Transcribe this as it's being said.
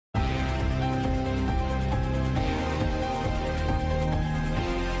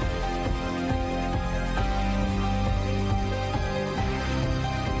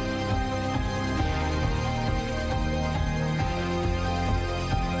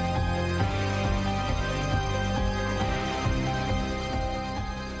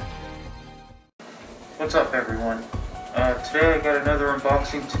What's up, everyone? Today I got another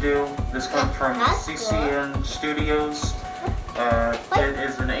unboxing to do. This comes from CCN Studios. It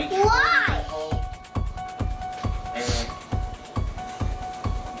is an H40 Rehaul.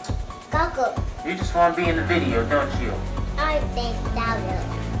 And you just want to be in the video, don't you? I think that will.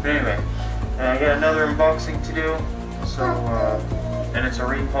 But anyway, I got another unboxing to do. So, and it's a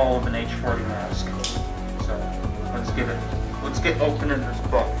Rehaul of an H40 mask. So, let's get opening this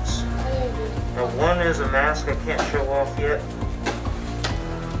box. Now, one is a mask I can't show off yet.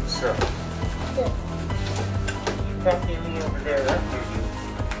 So, you copying me over there, I hear you.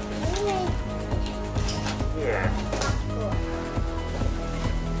 Yeah.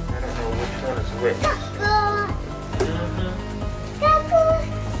 I don't know which one is which.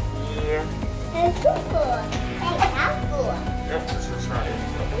 Yeah. Nope, this one's not it.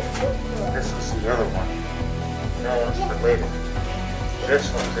 This is the other one. No, it's related. This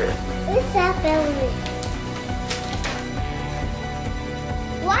one's it. What's that belly?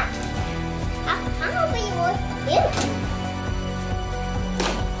 What? I'm hoping you will do.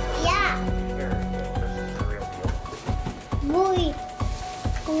 Yeah. Here, this is the real deal. Boy.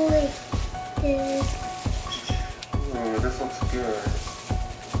 Ooh, this looks good.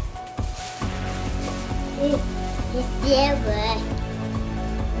 It's there.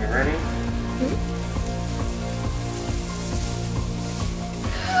 You ready?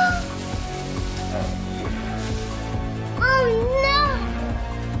 Oh no!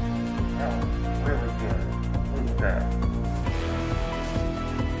 Oh, really good. Look at that.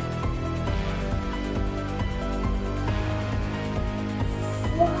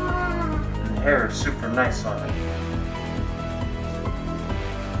 Wow. And the hair is super nice on it.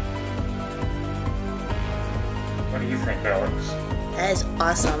 What do you think, Alex? That is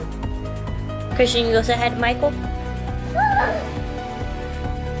awesome. Christian, you go say hi to Michael?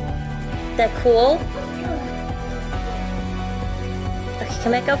 Is that cool? Okay,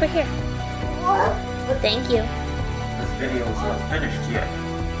 come back over here. Thank you. This video is not finished yet.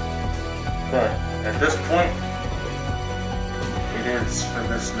 But at this point, it is for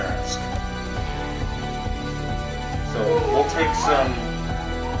this mask. So we'll take some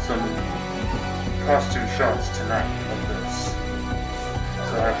costume shots tonight of this.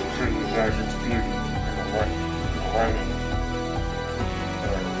 So I can show you guys its beauty and the lighting.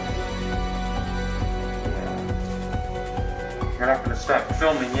 We're not going to stop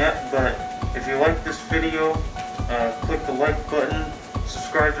filming yet, but if you like this video, click the like button,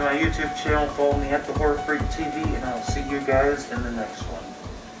 subscribe to my YouTube channel, follow me at the Horror Freak TV, and I'll see you guys in the next one.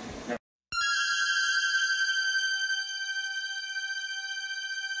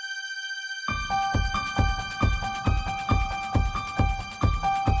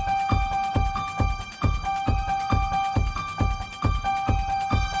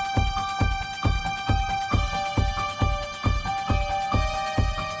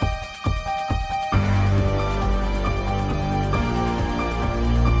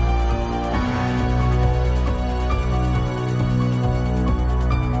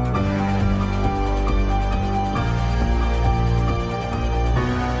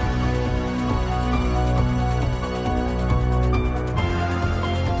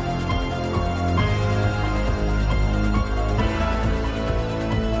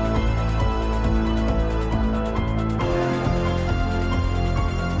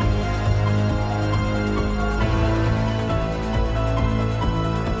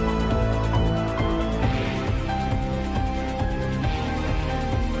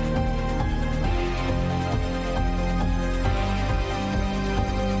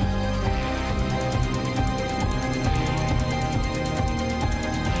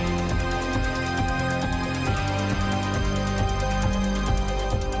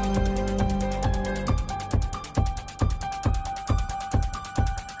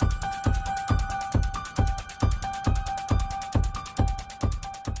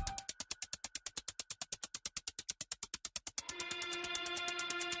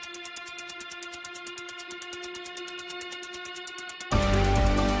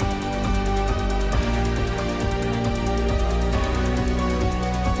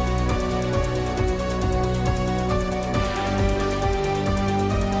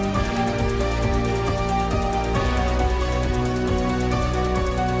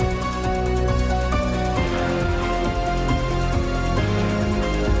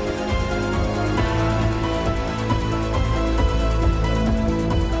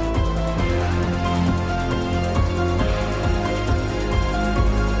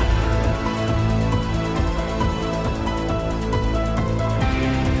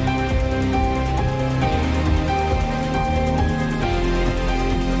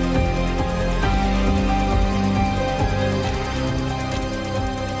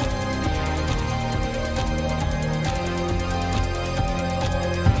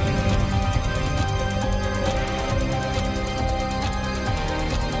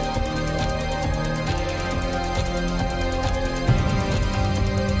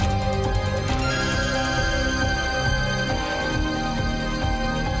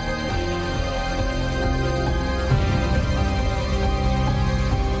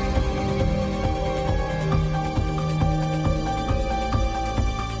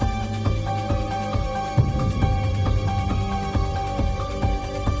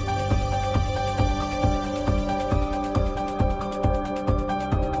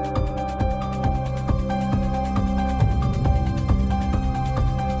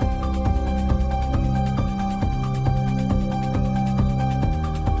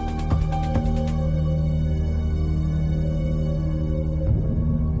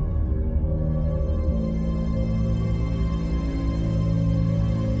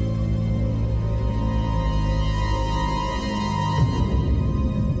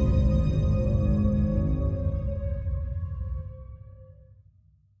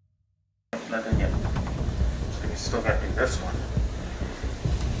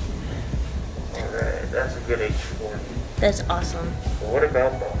 That's awesome. So what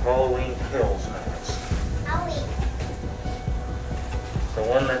about the Halloween Kills mask? Halloween. The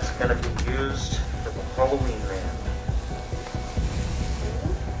one that's going to be used for the Halloween man.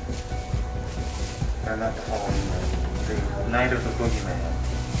 Or not the Halloween man. The Night of the Boogeyman.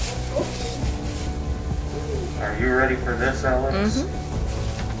 Are you ready for this, Alex? Mm-hmm.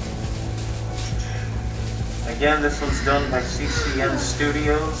 Again, this one's done by CCN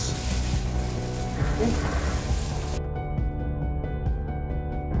Studios.